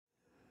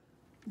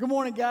Good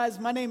morning, guys.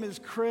 My name is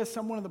Chris.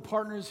 I'm one of the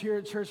partners here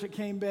at Church at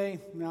Cane Bay.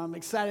 I'm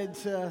excited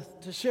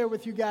to share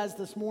with you guys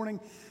this morning.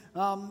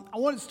 I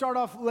want to start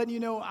off letting you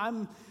know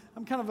I'm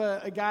kind of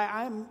a guy.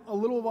 I'm a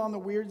little on the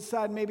weird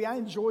side. Maybe I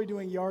enjoy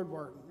doing yard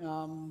work.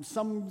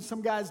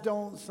 Some guys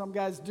don't. Some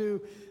guys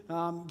do.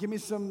 Give me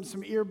some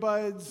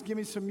earbuds. Give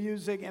me some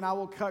music, and I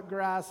will cut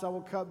grass. I will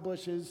cut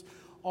bushes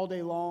all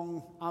day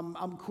long.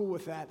 I'm cool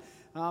with that.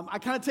 I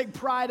kind of take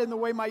pride in the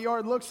way my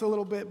yard looks a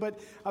little bit, but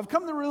I've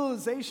come to the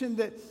realization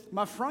that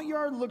my front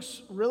yard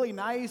looks really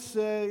nice,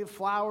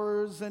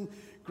 flowers and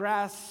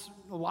grass,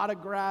 a lot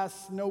of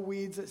grass, no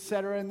weeds,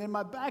 etc. And then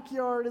my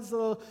backyard is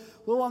a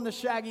little on the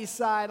shaggy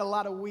side, a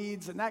lot of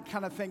weeds and that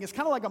kind of thing. It's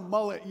kind of like a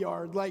mullet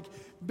yard, like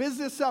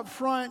business up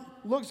front,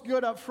 looks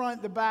good up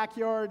front, the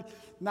backyard,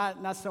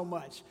 not so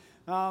much.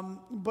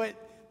 But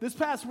this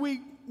past week,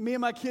 me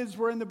and my kids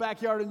were in the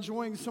backyard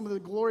enjoying some of the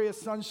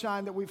glorious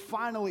sunshine that we've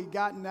finally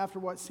gotten after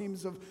what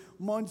seems of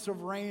months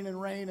of rain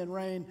and rain and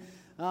rain.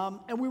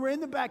 And we were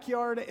in the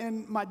backyard,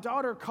 and my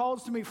daughter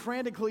calls to me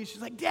frantically.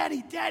 She's like,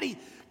 Daddy,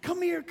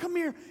 come here.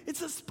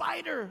 It's a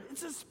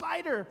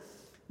spider.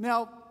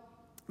 Now,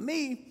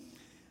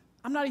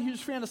 I'm not a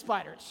huge fan of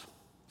spiders.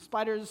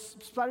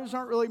 Spiders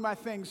aren't really my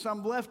thing, so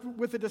I'm left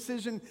with a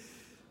decision.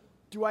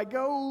 Do I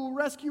go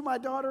rescue my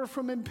daughter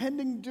from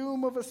impending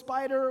doom of a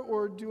spider,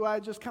 or do I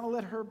just kind of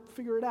let her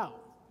figure it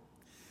out?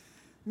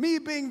 Me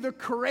being the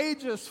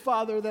courageous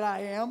father that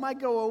I am, I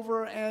go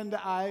over and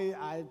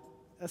I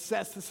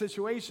assess the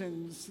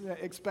situations,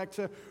 expect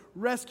to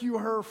rescue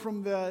her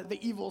from the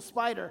evil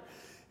spider.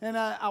 And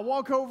I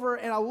walk over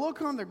and I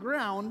look on the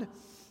ground,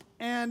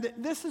 and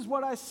this is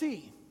what I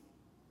see.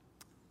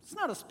 It's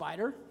not a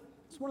spider.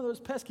 It's one of those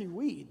pesky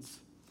weeds.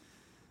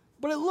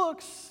 But it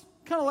looks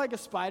kind of like a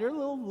spider,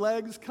 little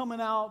legs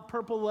coming out,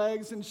 purple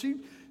legs, and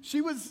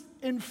she was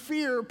in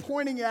fear,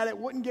 pointing at it,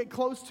 wouldn't get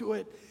close to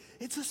it.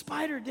 It's a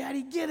spider,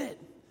 Daddy, get it.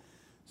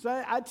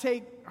 So I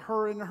take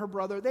her and her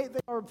brother. They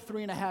are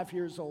 3.5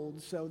 years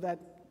old, so that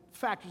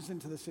factors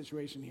into the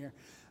situation here.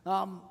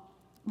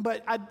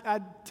 But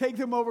I take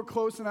them over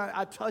close, and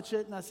I touch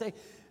it, and I say,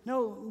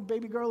 no,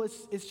 baby girl,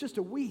 it's just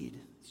a weed.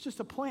 It's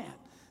just a plant.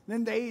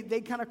 And then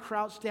they kind of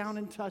crouch down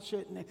and touch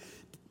it, and they,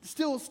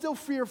 Still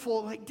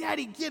fearful, like,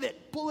 Daddy, get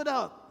it, pull it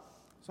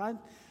up. So I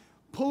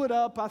pull it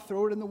up, I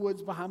throw it in the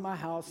woods behind my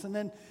house, and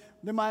then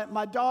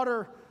my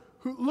daughter,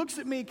 who looks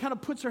at me, kind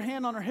of puts her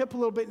hand on her hip a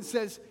little bit and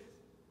says,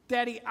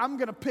 Daddy, I'm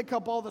going to pick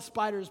up all the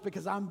spiders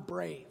because I'm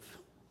brave.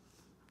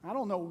 I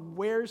don't know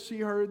where she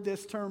heard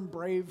this term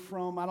brave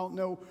from. I don't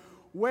know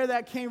where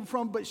that came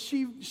from, but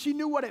she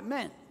knew what it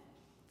meant.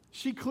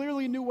 She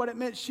clearly knew what it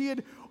meant. She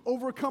had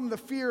overcome the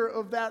fear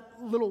of that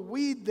little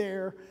weed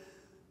there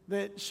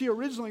that she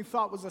originally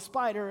thought was a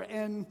spider,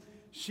 and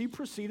she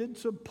proceeded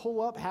to pull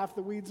up half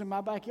the weeds in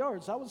my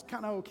backyard. So I was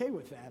kind of okay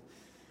with that.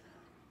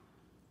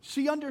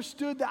 She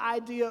understood the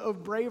idea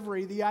of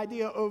bravery, the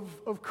idea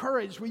of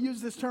courage. We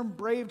use this term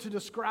brave to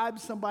describe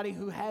somebody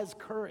who has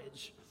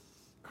courage.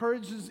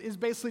 Courage is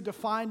basically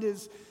defined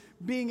as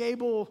being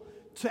able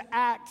to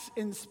act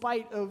in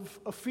spite of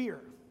a fear.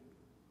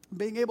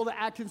 Being able to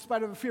act in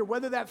spite of a fear.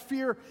 Whether that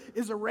fear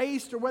is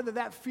erased or whether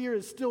that fear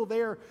is still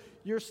there,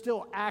 you're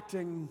still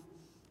acting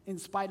in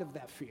spite of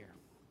that fear.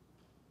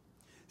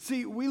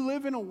 See, we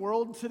live in a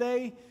world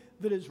today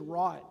that is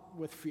wrought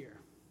with fear.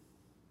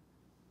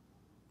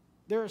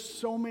 There are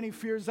so many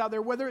fears out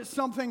there, whether it's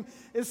something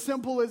as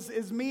simple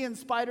as me and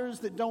spiders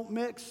that don't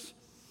mix,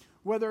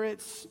 whether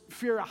it's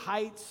fear of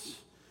heights,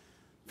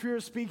 fear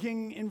of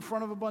speaking in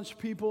front of a bunch of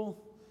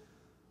people,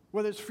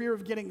 whether it's fear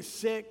of getting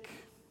sick,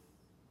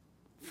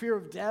 fear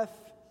of death,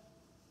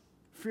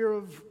 fear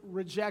of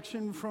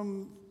rejection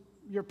from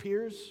your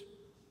peers.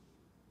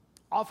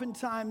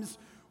 Oftentimes,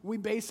 we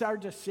base our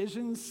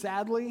decisions,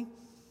 sadly,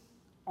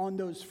 on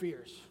those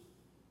fears.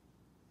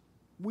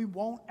 We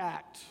won't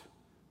act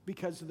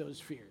because of those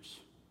fears.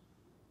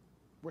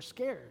 We're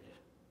scared.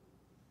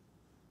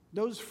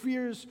 Those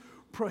fears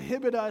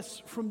prohibit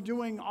us from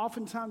doing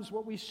oftentimes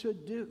what we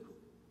should do.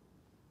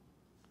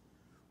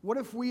 What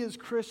if we as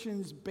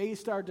Christians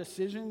based our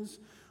decisions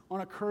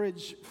on a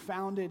courage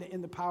founded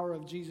in the power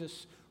of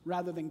Jesus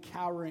rather than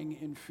cowering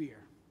in fear?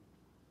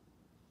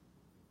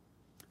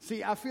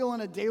 See, I feel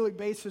on a daily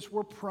basis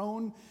we're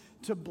prone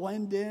to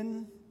blend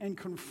in and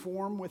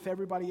conform with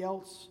everybody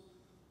else,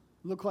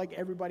 look like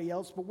everybody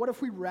else. But what if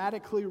we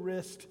radically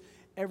risked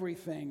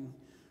everything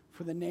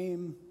for the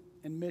name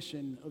and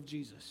mission of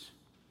Jesus?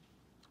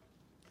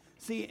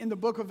 See, in the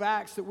book of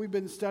Acts that we've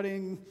been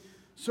studying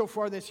so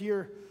far this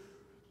year,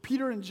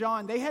 Peter and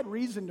John, they had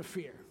reason to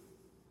fear.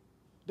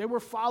 They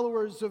were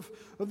followers of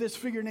this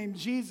figure named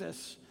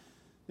Jesus.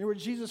 They were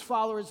Jesus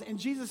followers, and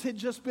Jesus had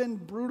just been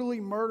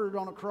brutally murdered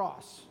on a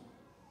cross.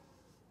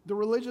 The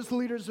religious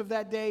leaders of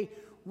that day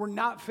were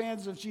not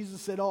fans of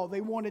Jesus at all.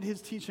 They wanted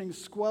his teaching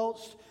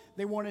squelched.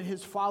 They wanted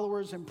his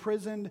followers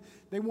imprisoned.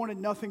 They wanted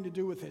nothing to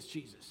do with this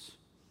Jesus.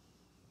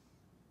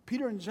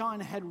 Peter and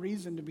John had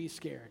reason to be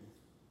scared.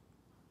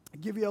 I'll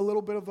give you a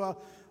little bit of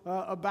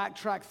a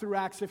backtrack through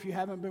Acts if you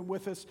haven't been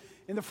with us.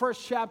 In the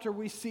first chapter,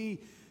 we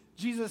see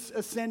Jesus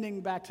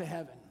ascending back to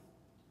heaven.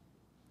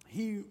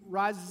 He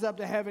rises up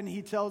to heaven.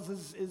 He tells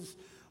his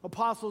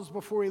apostles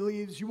before he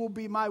leaves, you will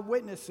be my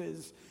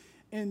witnesses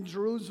in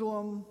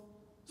Jerusalem,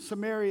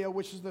 Samaria,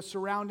 which is the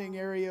surrounding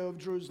area of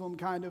Jerusalem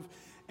kind of,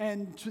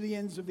 and to the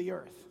ends of the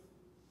earth.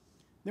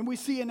 Then we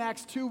see in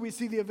Acts 2, we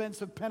see the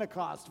events of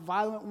Pentecost,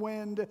 violent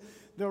wind,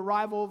 the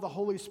arrival of the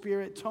Holy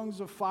Spirit, tongues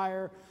of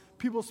fire,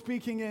 people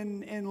speaking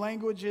in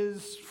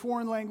languages,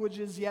 foreign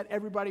languages, yet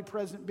everybody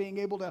present being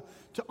able to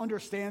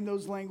understand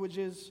those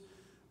languages.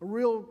 A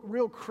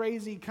real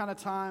crazy kind of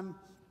time.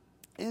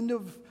 End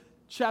of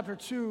chapter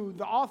 2,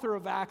 the author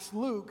of Acts,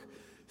 Luke,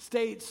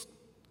 states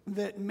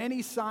that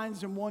many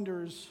signs and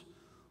wonders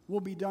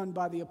will be done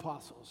by the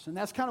apostles. And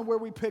that's kind of where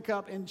we pick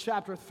up in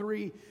chapter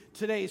 3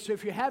 today. So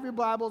if you have your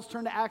Bibles,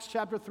 turn to Acts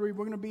chapter 3.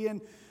 We're going to be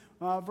in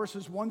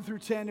verses 1 through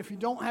 10. If you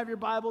don't have your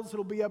Bibles,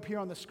 it'll be up here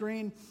on the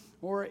screen.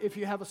 Or if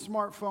you have a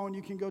smartphone,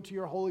 you can go to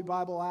your Holy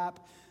Bible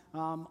app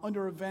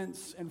under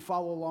events and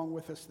follow along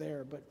with us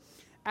there. But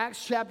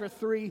Acts chapter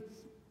 3,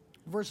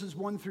 verses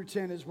 1 through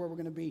 10 is where we're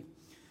going to be. It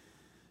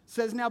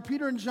says, now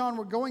Peter and John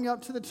were going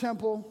up to the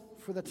temple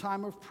for the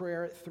time of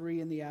prayer at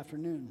 3 in the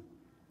afternoon.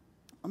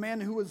 A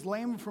man who was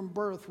lame from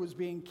birth was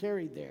being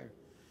carried there.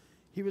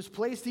 He was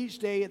placed each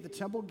day at the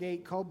temple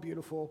gate called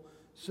Beautiful,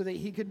 so that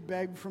he could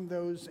beg from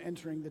those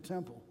entering the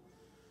temple.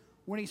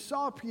 When he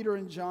saw Peter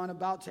and John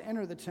about to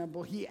enter the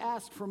temple, he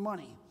asked for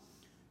money.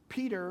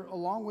 Peter,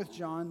 along with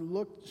John,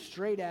 looked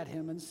straight at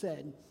him and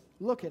said,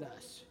 look at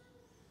us.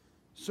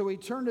 So he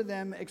turned to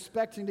them,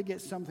 expecting to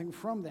get something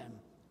from them.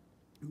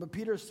 But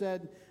Peter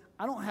said,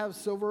 I don't have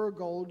silver or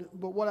gold,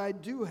 but what I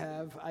do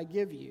have, I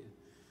give you.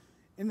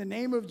 In the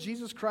name of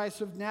Jesus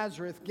Christ of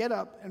Nazareth, get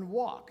up and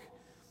walk.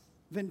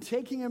 Then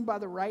taking him by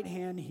the right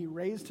hand, he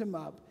raised him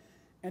up,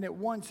 and at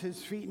once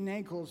his feet and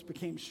ankles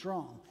became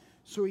strong.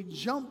 So he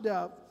jumped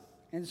up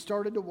and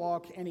started to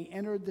walk, and he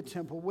entered the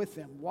temple with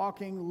them,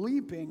 walking,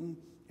 leaping,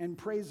 and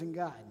praising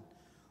God.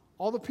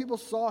 All the people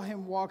saw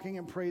him walking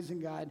and praising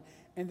God,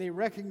 and they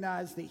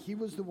recognized that he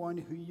was the one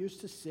who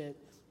used to sit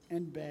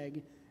and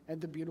beg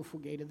at the Beautiful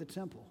gate of the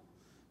temple.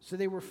 So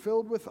they were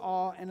filled with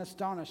awe and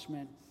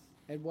astonishment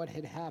at what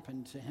had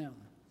happened to him.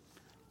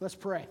 Let's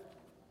pray.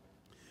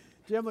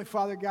 Dear Heavenly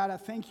Father, God, I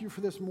thank you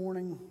for this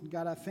morning.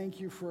 God, I thank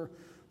you for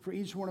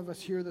each one of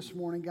us here this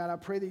morning. God, I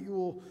pray that you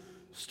will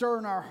stir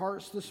in our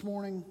hearts this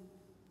morning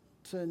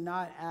to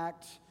not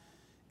act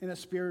in a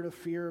spirit of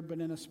fear, but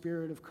in a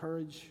spirit of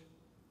courage.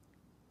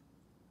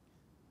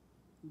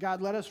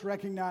 God, let us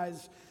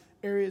recognize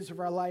areas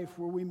of our life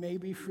where we may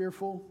be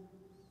fearful,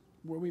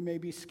 where we may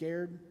be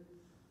scared.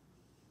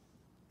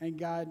 And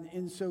God,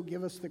 in so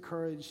give us the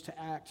courage to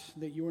act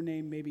that your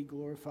name may be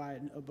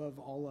glorified above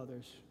all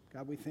others.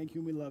 God, we thank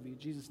you and we love you. In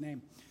Jesus'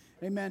 name,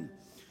 amen.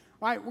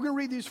 All right, we're going to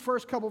read these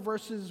first couple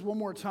verses one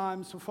more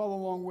time, so follow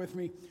along with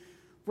me.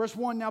 Verse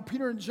 1, now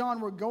Peter and John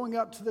were going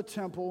up to the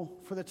temple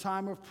for the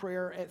time of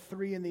prayer at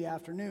 3 in the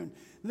afternoon.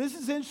 This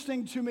is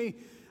interesting to me.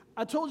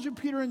 I told you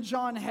Peter and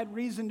John had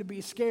reason to be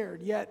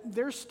scared, yet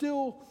they're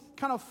still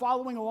kind of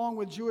following along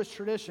with Jewish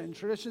tradition.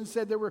 Tradition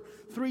said there were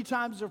 3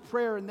 times of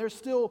prayer, and they're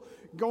still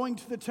going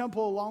to the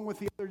temple along with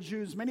the other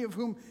Jews, many of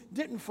whom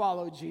didn't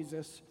follow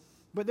Jesus,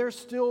 but they're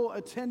still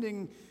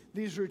attending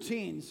these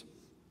routines.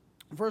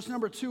 Verse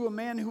number 2, a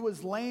man who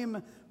was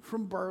lame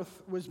from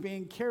birth was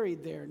being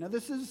carried there. Now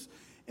this is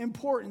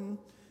important.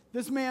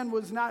 This man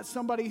was not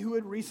somebody who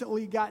had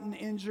recently gotten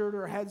injured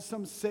or had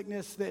some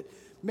sickness that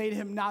made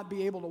him not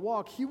be able to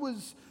walk. He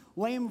was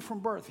lame from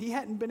birth. He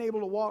hadn't been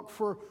able to walk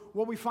for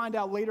what we find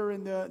out later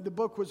in the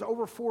book was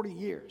over 40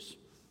 years.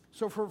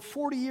 So for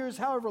 40 years,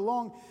 however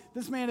long,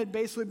 this man had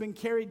basically been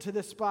carried to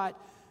this spot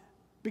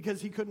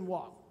because he couldn't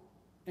walk,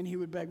 and he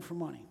would beg for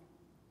money.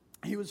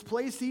 He was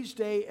placed each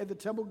day at the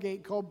temple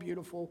gate called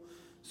Beautiful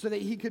so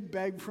that he could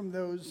beg from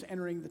those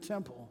entering the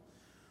temple.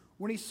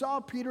 When he saw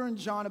Peter and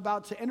John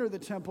about to enter the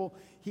temple,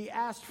 he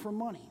asked for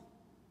money.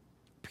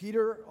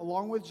 Peter,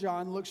 along with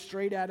John, looked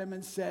straight at him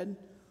and said,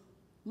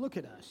 look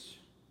at us.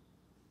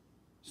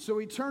 So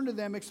he turned to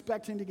them,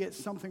 expecting to get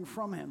something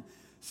from him.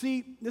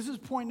 See, this is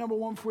point number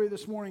 1 for you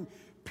this morning.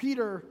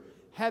 Peter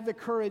had the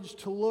courage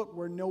to look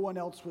where no one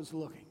else was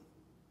looking.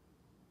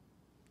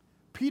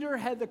 Peter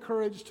had the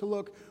courage to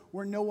look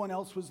where no one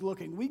else was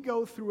looking. We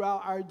go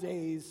throughout our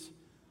days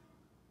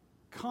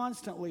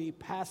constantly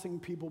passing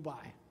people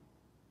by.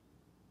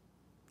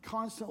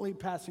 Constantly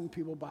passing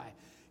people by.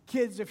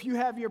 Kids, if you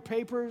have your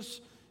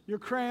papers, your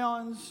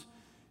crayons,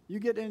 you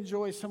get to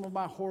enjoy some of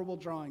my horrible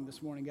drawing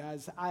this morning,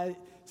 guys.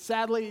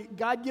 Sadly,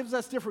 God gives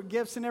us different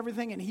gifts and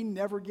everything, and he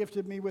never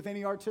gifted me with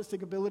any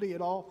artistic ability at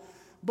all.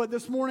 But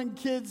this morning,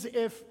 kids,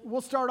 if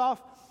we'll start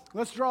off,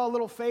 let's draw a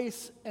little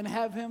face and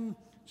have him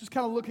just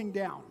kind of looking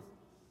down.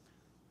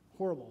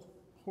 Horrible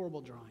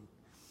drawing.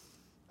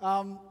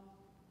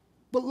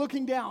 But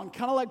looking down,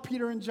 kind of like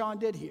Peter and John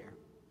did here.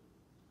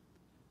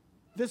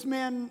 This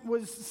man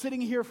was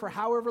sitting here for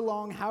however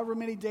long, however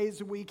many days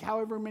a week,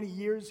 however many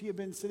years he had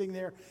been sitting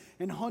there,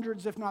 and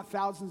hundreds, if not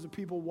thousands, of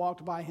people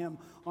walked by him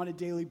on a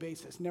daily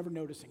basis, never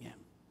noticing him.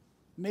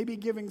 maybe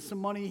giving some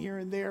money here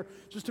and there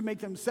just to make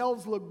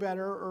themselves look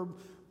better or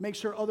make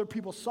sure other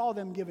people saw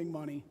them giving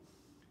money.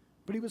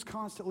 But he was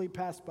constantly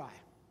passed by.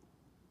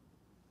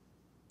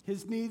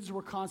 His needs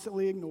were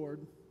constantly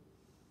ignored.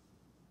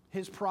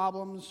 His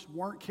problems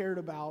weren't cared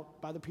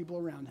about by the people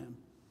around him.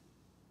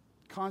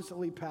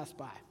 Constantly passed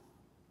by.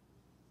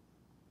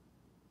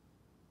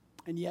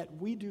 And yet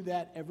we do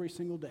that every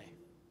single day.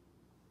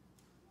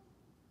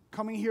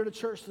 Coming here to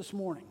church this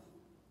morning,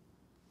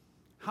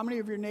 how many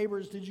of your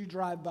neighbors did you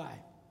drive by?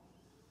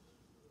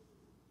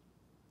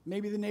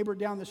 Maybe the neighbor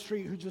down the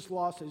street who just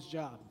lost his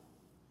job.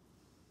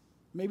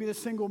 Maybe the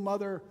single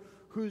mother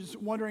who's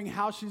wondering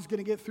how she's going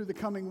to get through the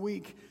coming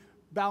week,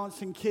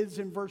 balancing kids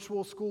in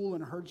virtual school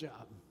and her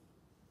job.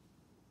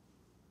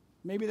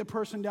 Maybe the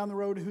person down the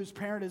road whose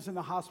parent is in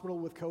the hospital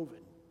with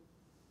COVID.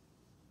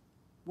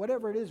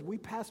 Whatever it is, we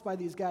pass by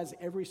these guys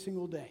every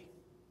single day.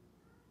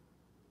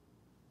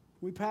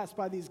 We pass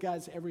by these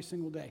guys every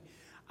single day.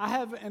 I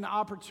have an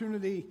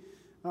opportunity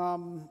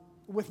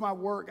with my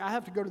work. I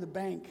have to go to the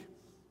bank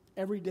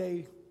every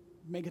day,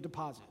 make a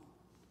deposit.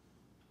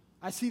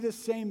 I see this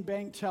same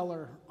bank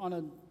teller on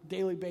a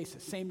daily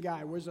basis, same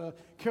guy, wears a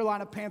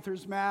Carolina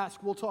Panthers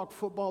mask, we'll talk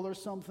football or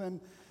something.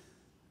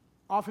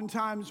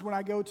 Oftentimes when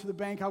I go to the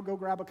bank, I'll go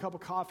grab a cup of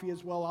coffee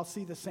as well. I'll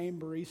see the same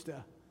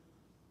barista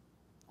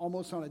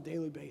almost on a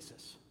daily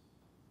basis.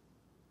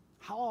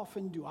 How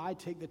often do I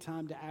take the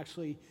time to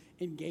actually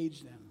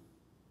engage them?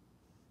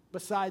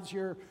 Besides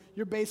your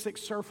basic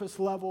surface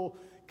level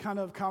kind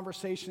of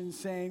conversations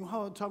saying,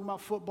 oh, talking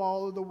about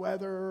football or the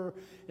weather,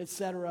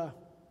 etc.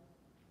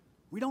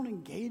 We don't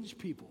engage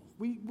people.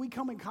 We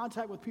come in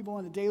contact with people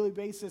on a daily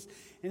basis,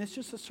 and it's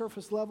just a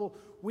surface level.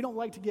 We don't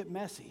like to get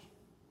messy.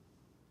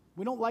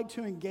 We don't like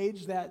to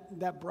engage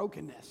that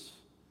brokenness.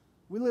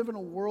 We live in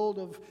a world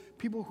of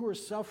people who are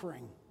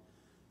suffering,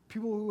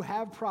 people who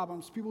have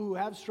problems, people who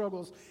have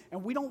struggles,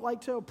 and we don't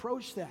like to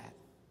approach that.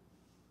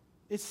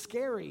 It's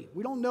scary.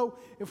 We don't know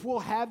if we'll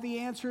have the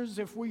answers,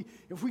 if we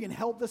can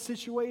help the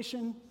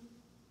situation.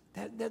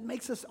 That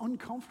makes us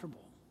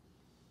uncomfortable.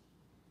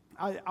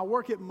 I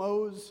work at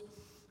Moe's.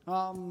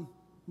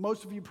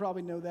 Most of you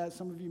probably know that.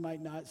 Some of you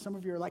might not. Some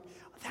of you are like,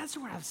 that's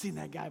where I've seen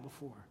that guy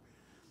before.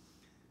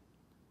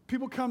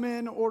 People come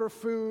in, order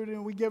food,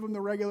 and we give them the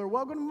regular,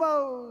 welcome to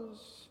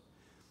Moe's.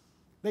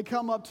 They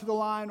come up to the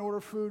line, order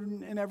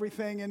food and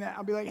everything, and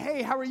I'll be like,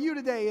 hey, how are you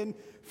today? And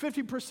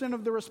 50%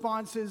 of the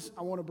response is,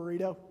 I want a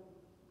burrito.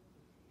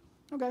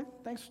 Okay,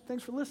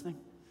 thanks for listening.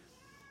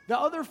 The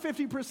other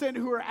 50%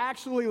 who are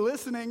actually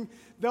listening,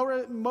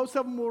 most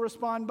of them will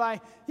respond by,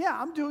 yeah,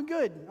 I'm doing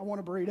good. I want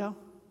a burrito.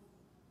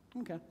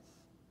 Okay.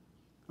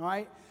 All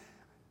right.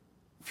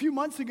 A few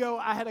months ago,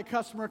 I had a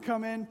customer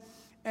come in,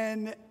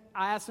 and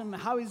I asked him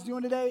how he's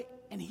doing today,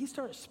 and he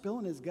started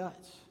spilling his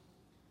guts.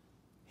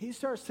 He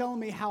starts telling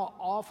me how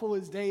awful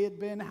his day had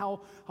been,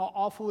 how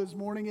awful his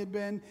morning had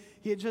been.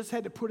 He had just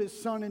had to put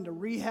his son into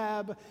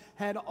rehab,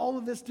 had all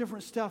of this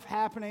different stuff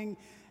happening,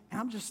 and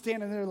I'm just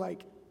standing there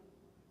like,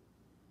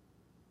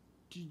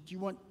 do you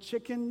want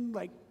chicken?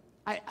 Like,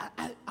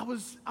 I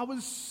was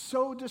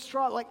so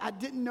distraught. Like, I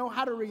didn't know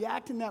how to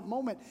react in that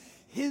moment.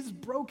 His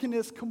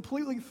brokenness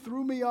completely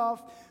threw me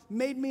off,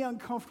 made me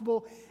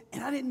uncomfortable,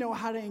 and I didn't know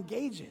how to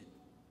engage it.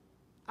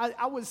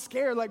 I was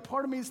scared. Like,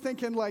 part of me is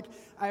thinking, like,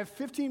 I have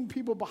 15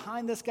 people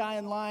behind this guy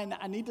in line.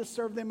 I need to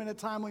serve them in a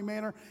timely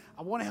manner.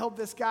 I want to help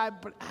this guy,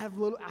 but I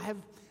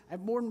have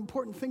more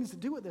important things to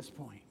do at this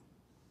point.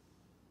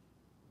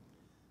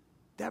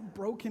 That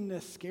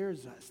brokenness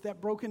scares us.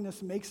 That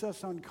brokenness makes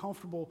us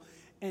uncomfortable,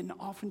 and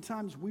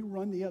oftentimes we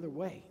run the other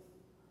way.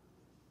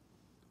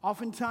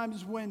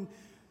 Oftentimes when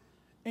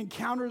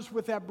encounters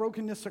with that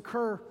brokenness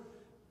occur,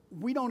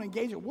 we don't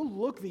engage it. We'll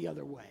look the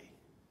other way.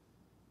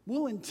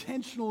 We'll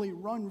intentionally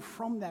run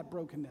from that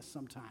brokenness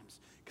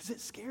sometimes because it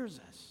scares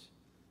us.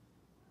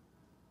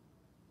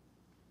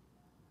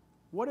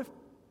 What if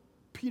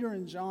Peter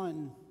and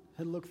John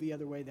had looked the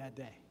other way that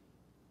day?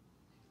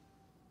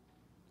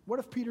 What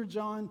if Peter and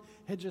John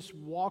had just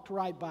walked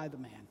right by the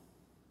man?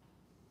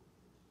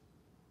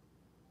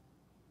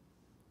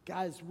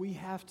 Guys, we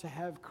have to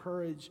have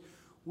courage.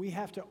 We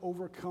have to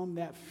overcome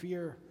that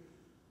fear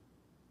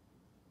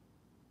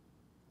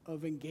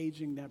of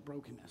engaging that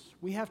brokenness.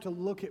 We have to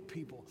look at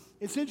people.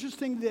 It's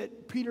interesting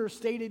that Peter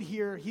stated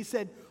here, he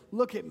said,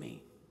 look at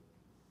me.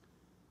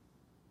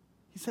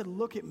 He said,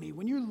 look at me.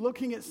 When you're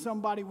looking at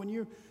somebody, when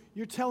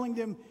you're telling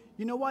them,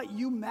 you know what,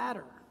 you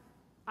matter.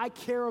 I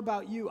care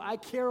about you. I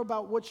care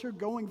about what you're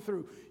going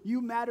through.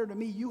 You matter to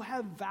me. You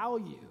have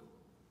value.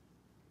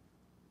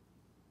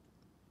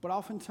 But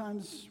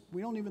oftentimes,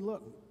 we don't even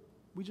look.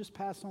 We just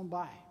pass on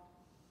by.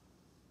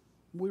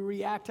 We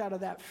react out of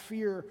that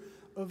fear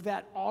of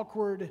that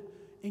awkward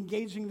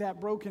engaging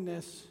that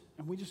brokenness,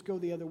 and we just go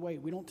the other way.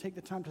 We don't take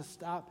the time to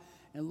stop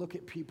and look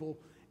at people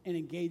and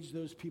engage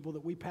those people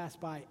that we pass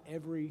by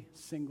every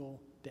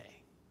single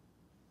day.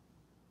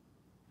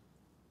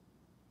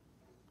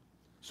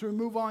 So we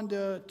move on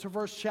to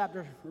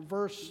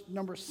verse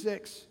number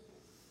 6.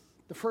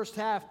 The first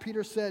half,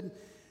 Peter said,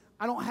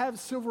 I don't have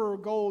silver or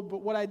gold,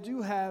 but what I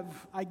do have,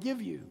 I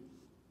give you.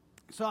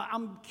 So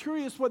I'm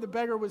curious what the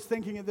beggar was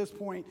thinking at this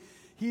point.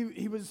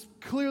 He was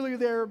clearly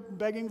there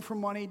begging for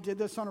money, did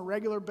this on a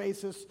regular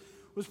basis,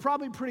 was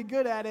probably pretty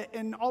good at it,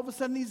 and all of a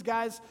sudden these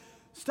guys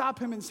stop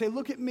him and say,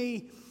 look at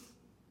me.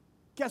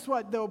 Guess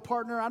what, though,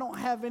 partner? I don't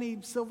have any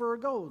silver or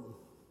gold.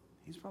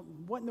 He's probably,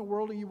 what in the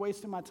world are you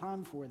wasting my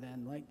time for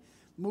then? Like,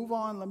 move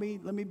on, let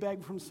me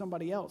beg from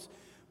somebody else.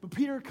 But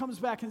Peter comes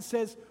back and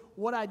says,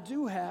 what I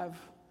do have,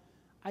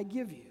 I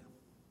give you.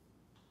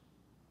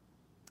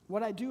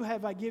 What I do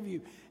have, I give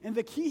you. And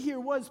the key here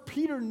was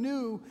Peter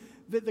knew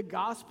that the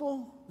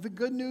gospel, the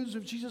good news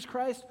of Jesus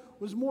Christ,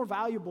 was more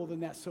valuable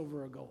than that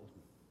silver or gold.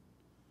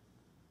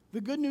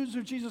 The good news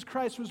of Jesus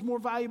Christ was more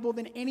valuable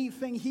than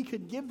anything he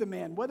could give the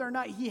man. Whether or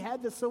not he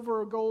had the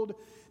silver or gold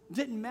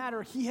didn't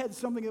matter. He had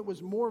something that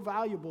was more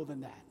valuable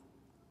than that.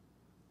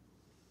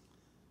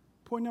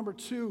 Point number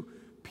 2,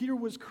 Peter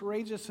was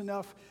courageous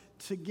enough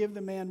to give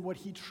the man what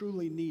he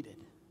truly needed.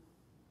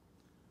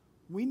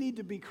 We need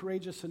to be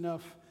courageous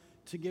enough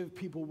to give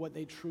people what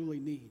they truly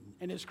need.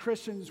 And as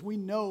Christians, we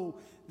know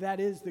that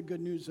is the good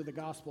news of the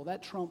gospel.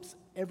 That trumps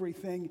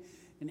everything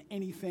and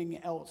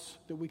anything else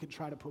that we could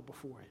try to put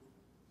before it.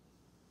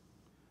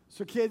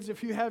 So kids,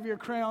 if you have your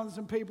crayons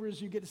and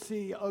papers, you get to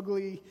see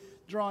ugly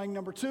drawing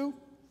number 2.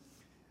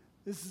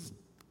 This is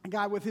a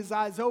guy with his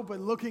eyes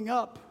open, looking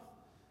up,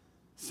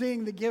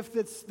 seeing the gift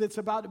that's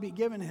about to be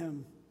given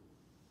him.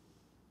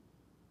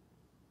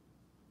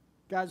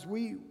 Guys,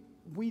 we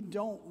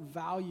don't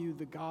value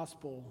the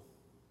gospel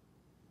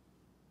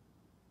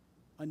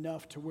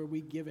enough to where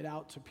we give it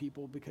out to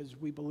people because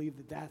we believe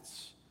that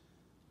that's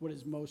what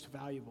is most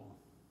valuable.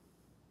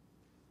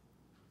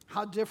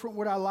 How different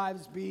would our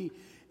lives be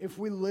if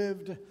we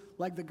lived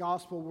like the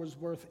gospel was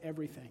worth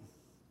everything?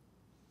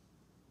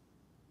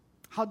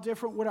 How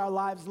different would our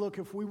lives look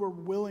if we were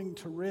willing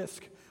to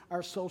risk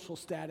our social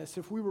status,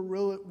 if we were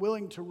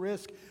willing to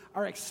risk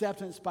our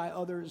acceptance by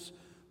others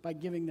by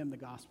giving them the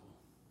gospel?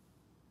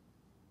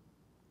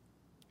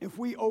 If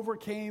we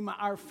overcame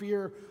our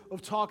fear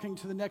of talking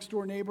to the next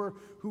door neighbor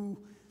who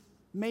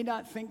may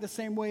not think the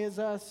same way as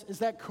us, is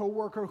that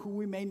coworker who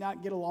we may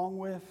not get along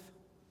with,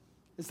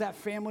 is that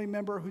family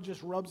member who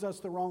just rubs us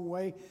the wrong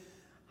way,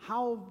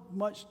 how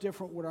much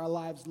different would our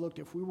lives look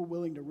if we were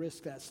willing to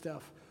risk that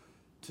stuff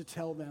to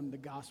tell them the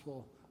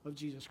gospel of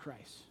Jesus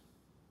Christ?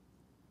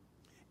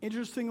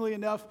 Interestingly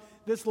enough,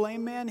 this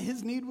lame man,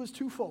 his need was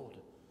twofold.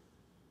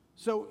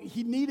 So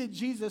he needed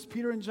Jesus,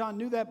 Peter and John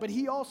knew that, but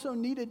he also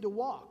needed to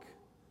walk.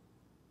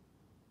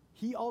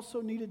 He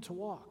also needed to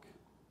walk.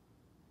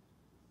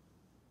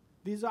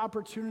 These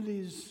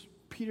opportunities,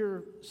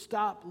 Peter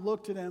stopped,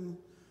 looked at him.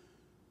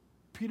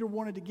 Peter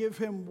wanted to give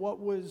him what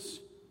was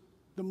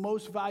the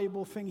most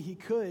valuable thing he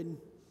could,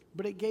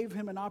 but it gave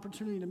him an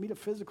opportunity to meet a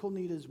physical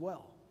need as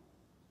well.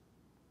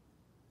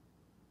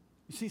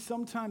 You see,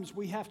 sometimes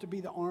we have to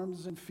be the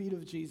arms and feet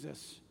of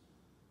Jesus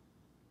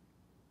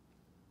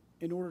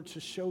in order to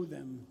show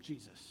them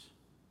Jesus,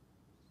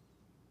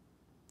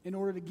 in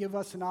order to give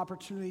us an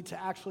opportunity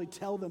to actually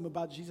tell them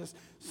about Jesus.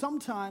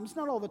 Sometimes,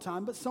 not all the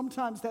time, but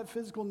sometimes that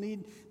physical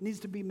need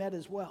needs to be met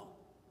as well.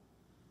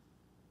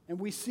 And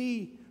we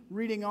see,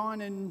 reading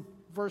on in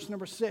verse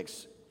number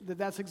 6, that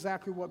that's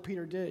exactly what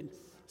Peter did.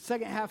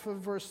 Second half of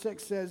verse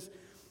 6 says,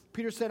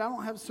 Peter said, I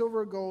don't have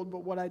silver or gold,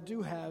 but what I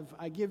do have,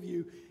 I give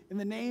you. In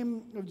the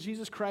name of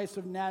Jesus Christ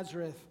of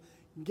Nazareth,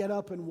 get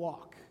up and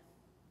walk.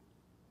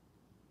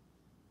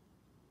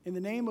 In the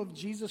name of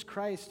Jesus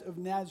Christ of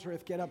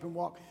Nazareth, get up and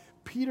walk.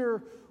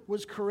 Peter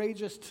was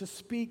courageous to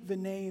speak the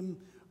name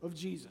of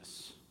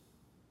Jesus.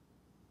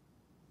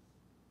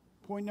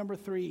 Point number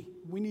 3,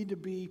 we need to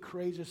be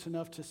courageous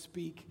enough to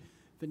speak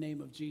the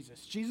name of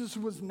Jesus. Jesus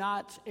was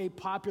not a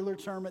popular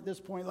term at this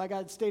point. Like I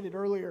had stated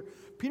earlier,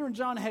 Peter and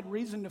John had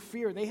reason to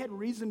fear. They had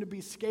reason to be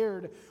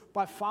scared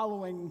by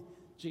following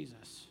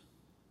Jesus.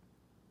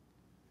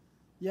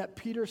 Yet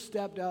Peter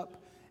stepped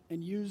up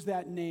and used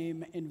that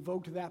name,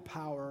 invoked that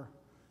power,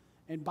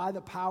 and by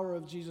the power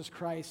of Jesus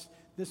Christ,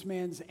 this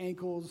man's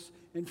ankles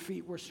and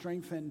feet were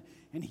strengthened,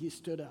 and he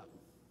stood up.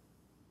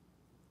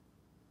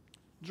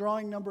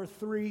 Drawing number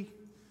 3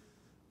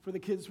 for the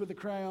kids with the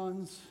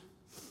crayons.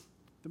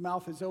 The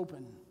mouth is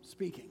open,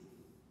 speaking.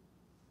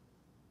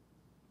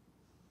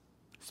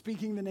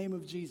 Speaking the name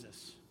of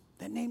Jesus.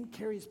 That name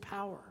carries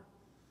power.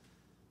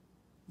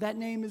 That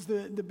name is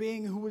the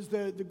being who was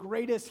the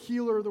greatest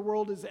healer the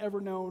world has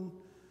ever known,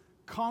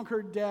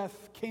 conquered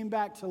death, came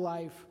back to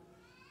life.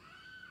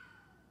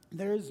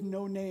 There is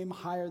no name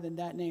higher than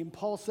that name.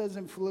 Paul says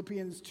in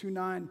Philippians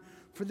 2:9,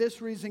 for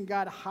this reason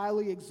God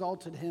highly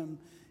exalted him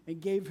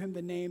and gave him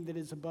the name that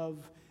is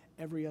above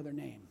every other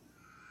name.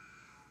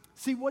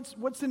 See,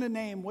 what's in a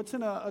name? What's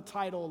in a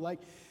title? Like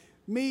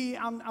me,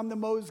 I'm the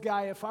Moe's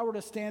guy. If I were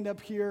to stand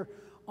up here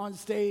on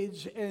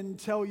stage and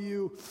tell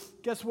you,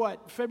 guess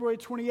what? February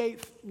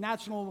 28th,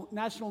 National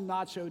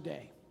Nacho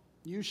Day.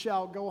 You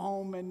shall go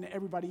home and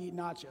everybody eat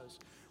nachos.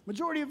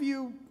 Majority of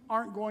you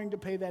aren't going to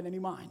pay that any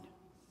mind.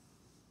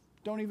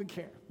 Don't even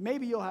care.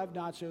 Maybe you'll have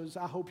nachos.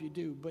 I hope you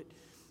do. But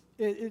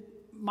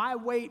my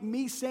weight,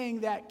 me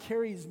saying that,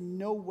 carries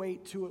no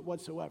weight to it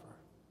whatsoever.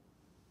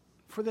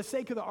 For the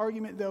sake of the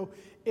argument, though,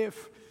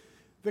 if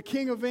the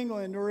King of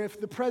England or if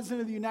the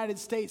President of the United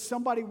States,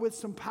 somebody with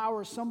some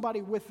power,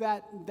 somebody with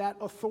that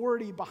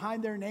authority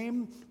behind their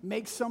name,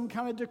 makes some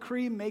kind of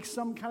decree, makes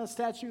some kind of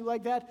statute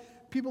like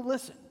that, people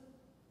listen.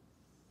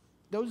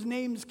 Those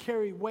names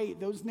carry weight.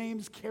 Those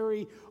names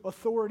carry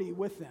authority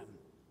with them.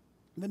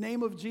 The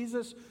name of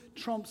Jesus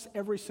trumps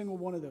every single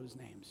one of those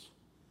names.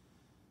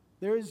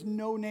 There is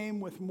no name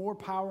with more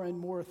power and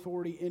more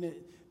authority in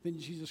it than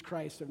Jesus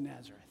Christ of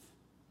Nazareth.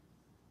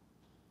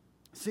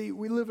 See,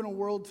 we live in a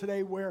world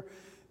today where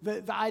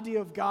the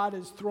idea of God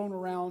is thrown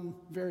around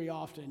very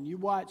often. You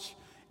watch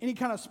any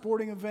kind of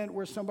sporting event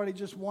where somebody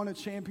just won a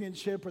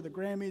championship or the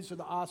Grammys or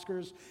the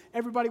Oscars,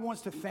 everybody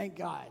wants to thank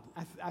God.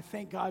 I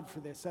thank God for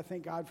this. I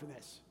thank God for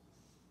this.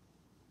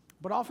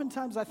 But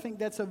oftentimes I think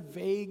that's a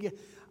vague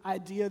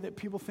idea that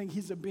people think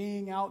he's a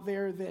being out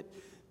there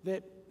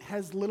that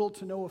has little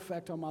to no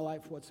effect on my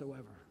life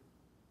whatsoever.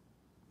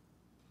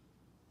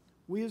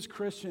 We as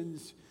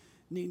Christians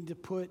need to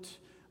put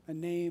a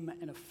name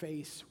and a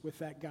face with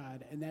that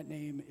God, and that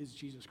name is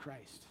Jesus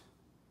Christ.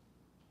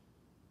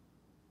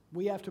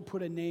 We have to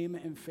put a name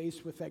and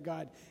face with that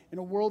God. In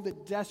a world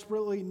that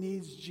desperately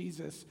needs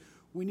Jesus,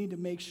 we need to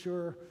make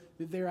sure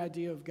that their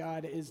idea of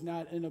God is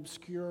not an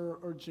obscure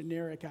or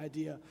generic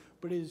idea,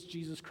 but is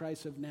Jesus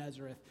Christ of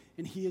Nazareth.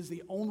 And he is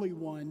the only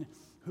one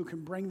who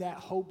can bring that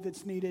hope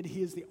that's needed.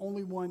 He is the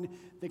only one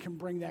that can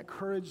bring that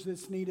courage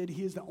that's needed.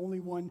 He is the only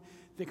one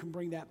that can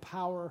bring that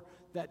power,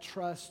 that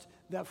trust,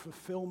 that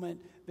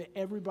fulfillment that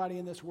everybody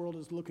in this world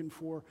is looking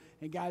for.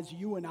 And guys,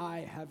 you and I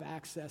have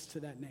access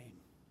to that name.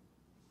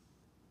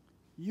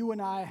 You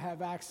and I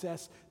have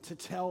access to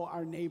tell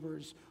our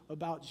neighbors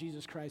about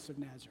Jesus Christ of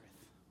Nazareth.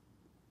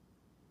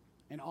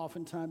 And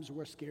oftentimes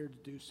we're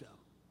scared to do so.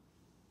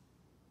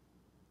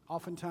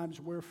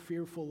 Oftentimes we're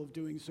fearful of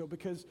doing so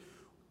because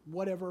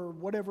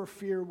whatever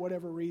fear,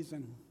 whatever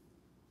reason,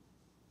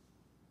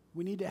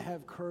 we need to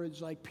have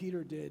courage like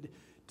Peter did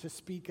to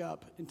speak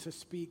up and to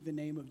speak the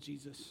name of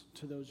Jesus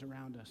to those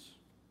around us.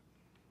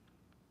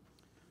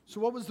 So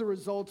what was the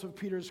result of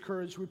Peter's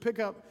courage? We pick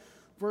up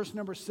verse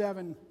number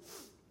 7.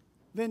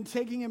 Then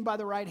taking him by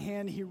the right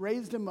hand, he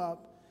raised him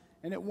up,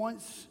 and at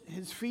once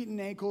his feet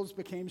and ankles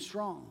became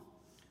strong.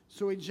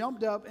 So he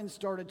jumped up and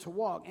started to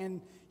walk,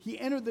 and he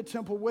entered the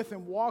temple with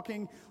him,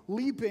 walking,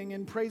 leaping,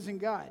 and praising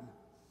God.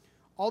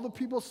 All the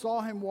people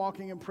saw him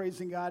walking and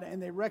praising God, and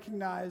they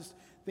recognized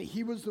that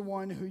he was the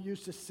one who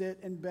used to sit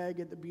and beg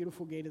at the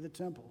beautiful gate of the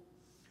temple.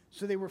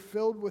 So they were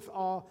filled with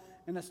awe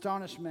and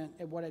astonishment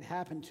at what had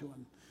happened to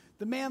him.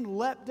 The man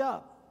leapt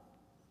up.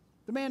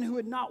 The man who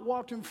had not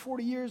walked in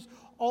 40 years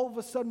all of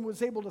a sudden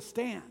was able to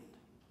stand.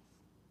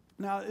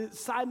 Now,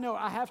 side note,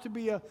 I have to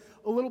be a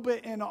little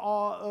bit in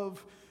awe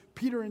of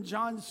Peter and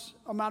John's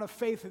amount of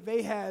faith that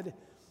they had,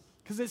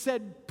 because they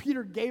said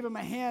Peter gave him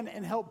a hand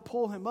and helped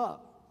pull him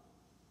up.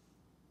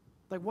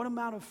 Like, what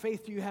amount of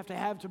faith do you have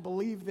to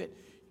believe that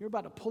you're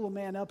about to pull a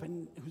man up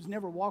and who's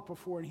never walked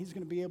before and he's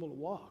going to be able to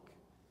walk?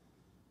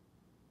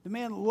 The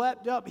man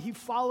leapt up. He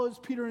follows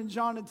Peter and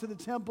John into the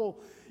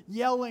temple,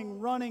 yelling,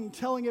 running,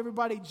 telling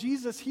everybody,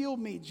 Jesus healed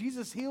me,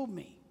 Jesus healed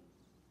me.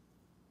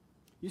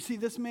 You see,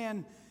 this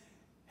man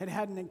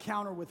had an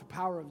encounter with the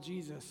power of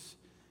Jesus,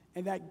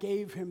 and that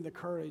gave him the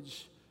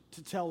courage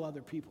to tell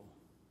other people.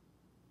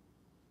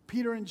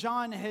 Peter and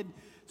John had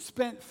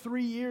spent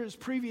 3 years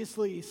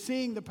previously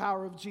seeing the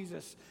power of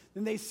Jesus.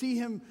 Then they see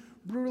him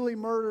brutally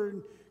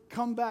murdered,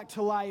 come back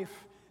to life.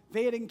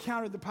 They had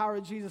encountered the power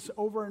of Jesus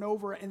over and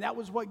over, and that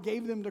was what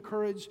gave them the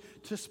courage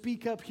to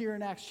speak up here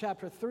in Acts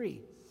chapter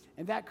 3.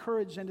 And that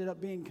courage ended up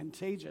being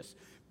contagious.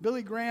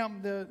 Billy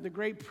Graham, the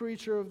great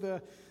preacher of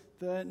the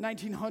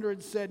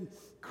 1900s, said,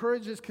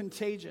 "Courage is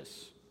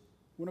contagious.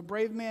 When a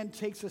brave man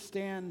takes a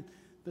stand,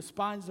 the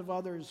spines of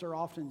others are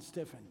often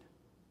stiffened."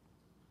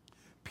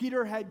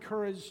 Peter had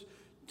courage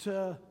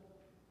to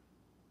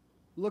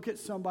look at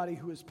somebody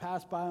who was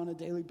passed by on a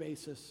daily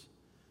basis,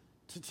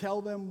 to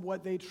tell them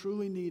what they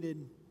truly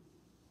needed,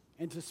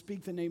 and to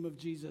speak the name of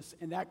Jesus.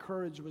 And that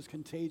courage was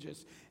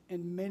contagious.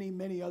 And many,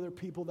 many other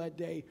people that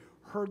day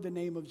heard the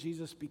name of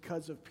Jesus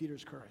because of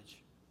Peter's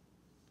courage.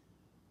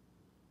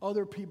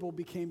 Other people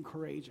became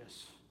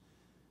courageous.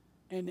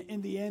 And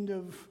in the end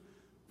of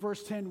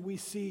verse 10, we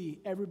see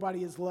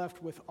everybody is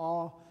left with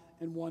awe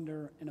and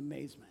wonder and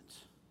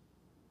amazement.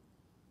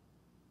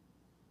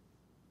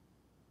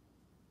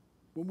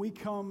 When we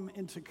come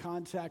into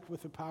contact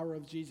with the power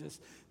of Jesus,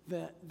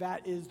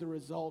 that is the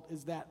result,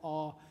 is that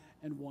awe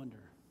and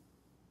wonder.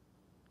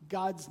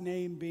 God's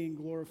name being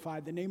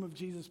glorified, the name of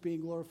Jesus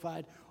being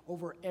glorified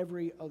over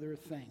every other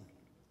thing.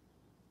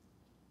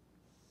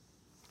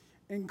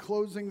 In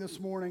closing this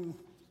morning,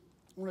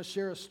 I want to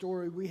share a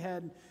story. We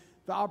had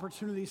the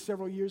opportunity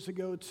several years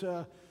ago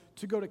to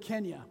go to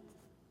Kenya.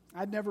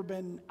 I'd never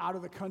been out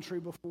of the country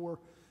before.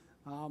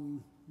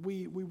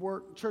 We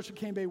work, Church of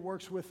Cane Bay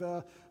works with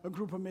a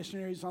group of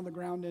missionaries on the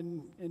ground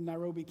in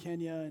Nairobi,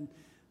 Kenya,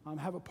 and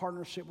have a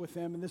partnership with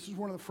them. And this is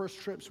one of the first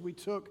trips we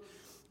took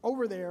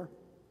over there.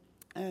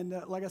 And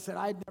like I said,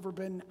 I had never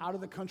been out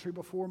of the country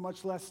before,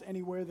 much less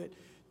anywhere that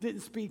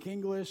didn't speak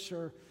English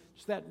or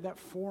just that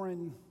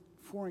foreign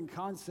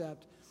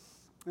concept.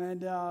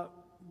 And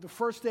the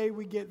first day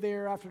we get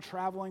there after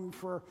traveling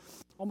for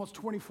almost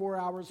 24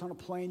 hours on a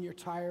plane, you're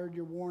tired,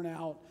 you're worn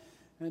out.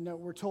 And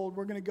we're told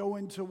we're going to go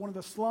into one of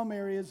the slum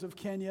areas of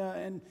Kenya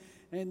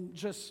and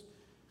just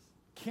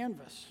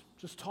canvas,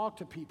 just talk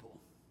to people,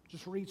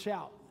 just reach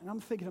out. And I'm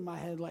thinking in my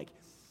head, like,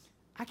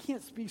 I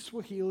can't speak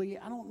Swahili.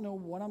 I don't know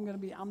what I'm going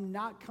to be. I'm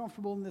not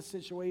comfortable in this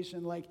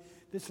situation. Like,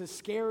 this is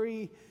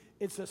scary.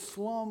 It's a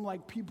slum.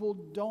 Like, people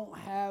don't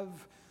have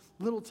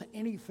little to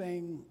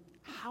anything.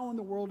 How in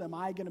the world am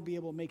I going to be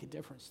able to make a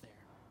difference there?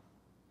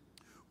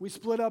 We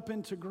split up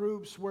into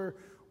groups where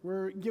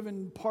we're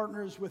given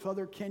partners with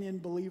other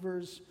Kenyan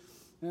believers.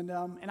 And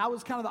I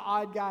was kind of the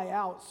odd guy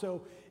out.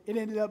 So it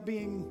ended up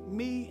being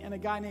me and a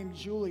guy named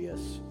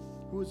Julius,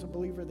 who was a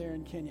believer there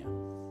in Kenya.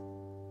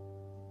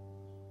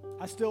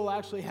 I still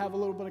actually have a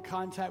little bit of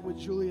contact with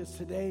Julius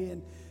today,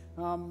 and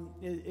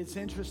it's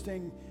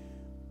interesting.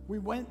 We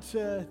went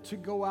to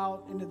go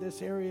out into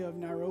this area of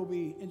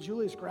Nairobi, and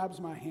Julius grabs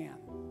my hand.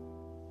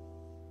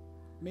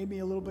 Made me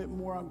a little bit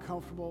more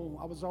uncomfortable.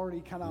 I was already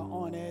kind of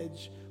on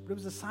edge, but it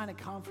was a sign of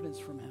confidence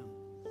from him.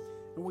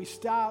 And we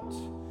stopped,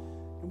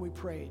 and we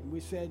prayed. And we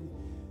said,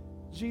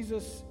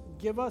 Jesus,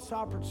 give us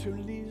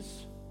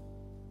opportunities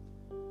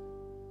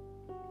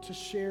to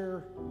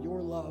share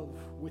your love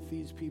with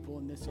these people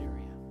in this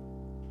area.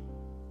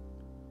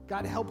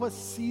 God, help us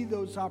see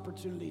those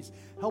opportunities.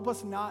 Help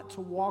us not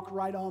to walk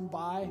right on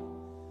by.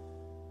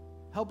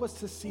 Help us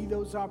to see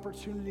those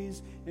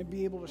opportunities and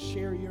be able to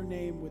share your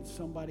name with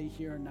somebody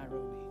here in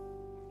Nairobi.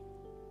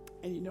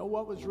 And you know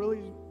what was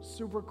really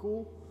super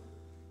cool?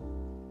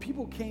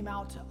 People came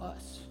out to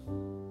us.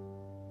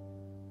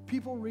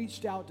 People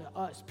reached out to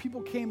us.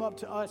 People came up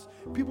to us.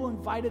 People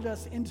invited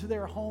us into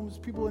their homes.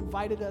 People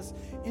invited us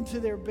into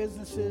their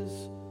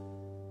businesses.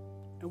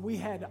 And we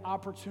had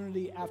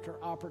opportunity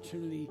after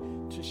opportunity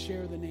to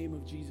share the name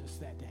of Jesus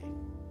that day.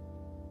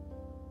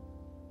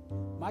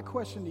 My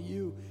question to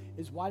you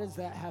is, why does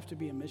that have to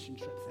be a mission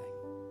trip thing?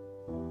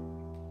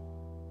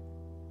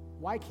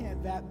 Why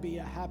can't that be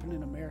a Happen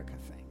in America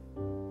thing?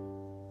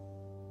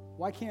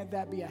 Why can't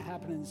that be a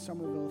Happen in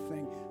Somerville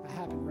thing, a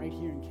Happen right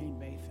here in Cane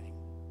Bay thing?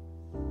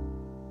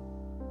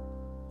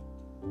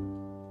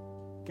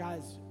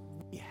 Guys,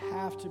 we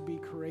have to be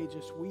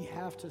courageous. We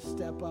have to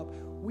step up.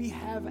 We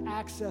have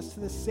access to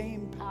the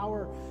same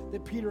power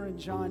that Peter and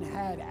John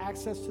had,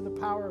 access to the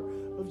power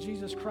of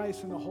Jesus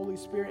Christ and the Holy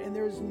Spirit. And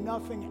there is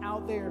nothing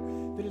out there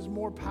that is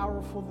more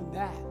powerful than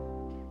that.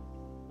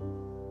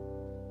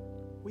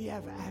 We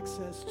have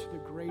access to the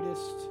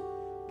greatest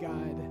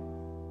God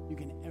you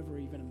can ever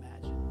even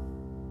imagine.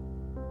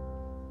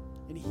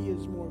 And he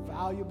is more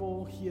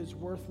valuable. He is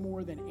worth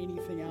more than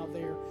anything out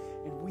there.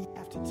 And we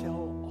have to tell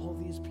all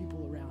these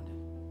people around it.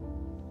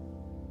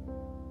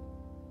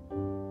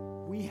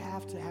 We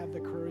have to have the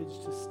courage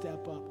to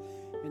step up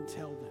and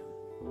tell them.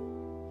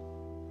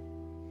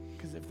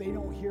 Because if they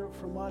don't hear it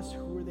from us,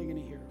 who are they going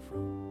to hear it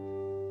from?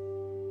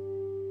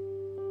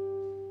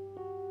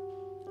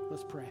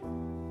 Let's pray.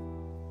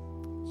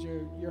 As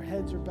your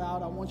heads are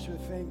bowed, I want you to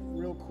think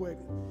real quick.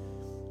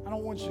 I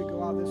don't want you to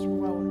go out this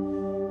week.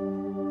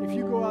 Well, if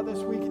you go out this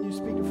week and you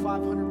speak to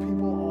 500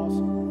 people,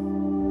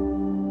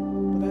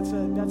 awesome. But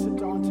that's a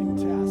daunting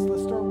task.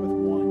 Let's start with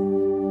one.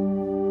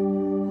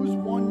 Who's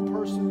one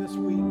person this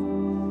week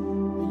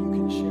that you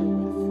can share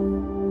with?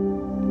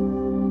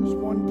 Who's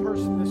one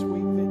person this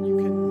week that you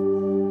can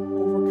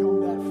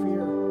overcome that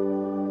fear?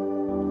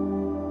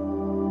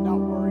 Not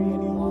worry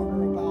any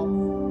longer about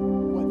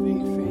what they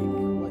think,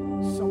 what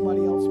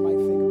somebody else might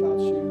think about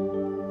you.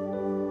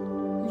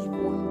 Who's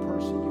one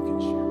person you can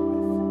share with?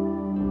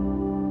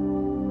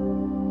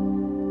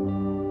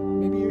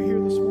 Maybe you're here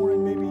this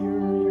morning, maybe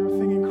you're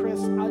thinking, Chris,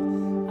 I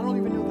don't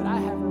even know that I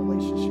have a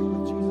relationship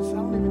with Jesus. I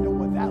don't even know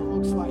what that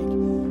looks like.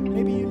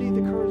 Maybe you need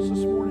the courage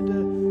this morning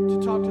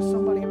to talk to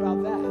somebody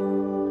about that.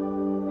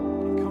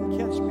 And come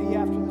catch me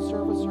after the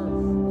service or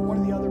one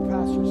of the other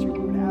pastors here. We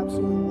would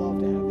absolutely love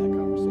to have that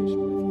conversation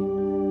with you.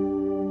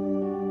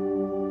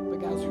 But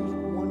guys, who's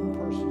one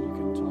person you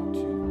can talk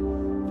to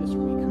this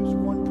week? Who's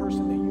one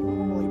person that you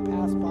normally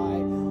pass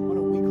by on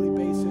a weekly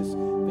basis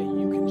that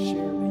you can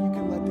share, that you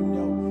can let them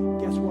know,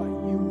 guess what?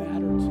 You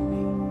matter to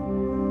me.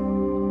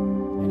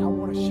 And I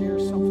want to share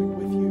something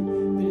with you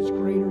that is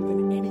greater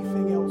than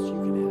anything else you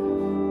can have.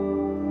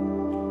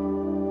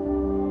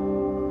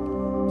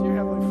 Dear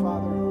Heavenly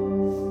Father,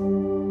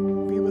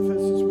 be with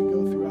us as we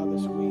go throughout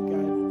this week.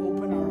 God,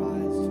 open our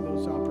eyes to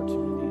those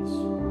opportunities.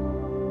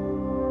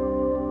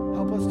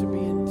 Help us to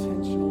be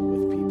intentional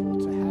with people,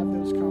 to have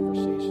those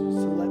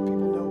conversations, to let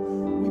people know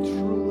we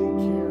truly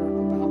care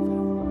about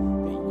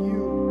them, that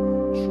you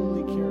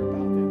truly care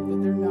about them, that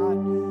they're not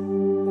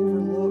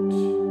overlooked,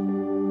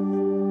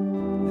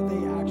 that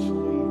they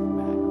actually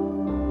matter,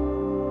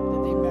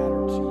 that they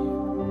matter to you.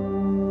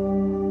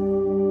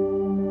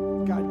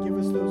 God, give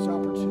us those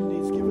opportunities.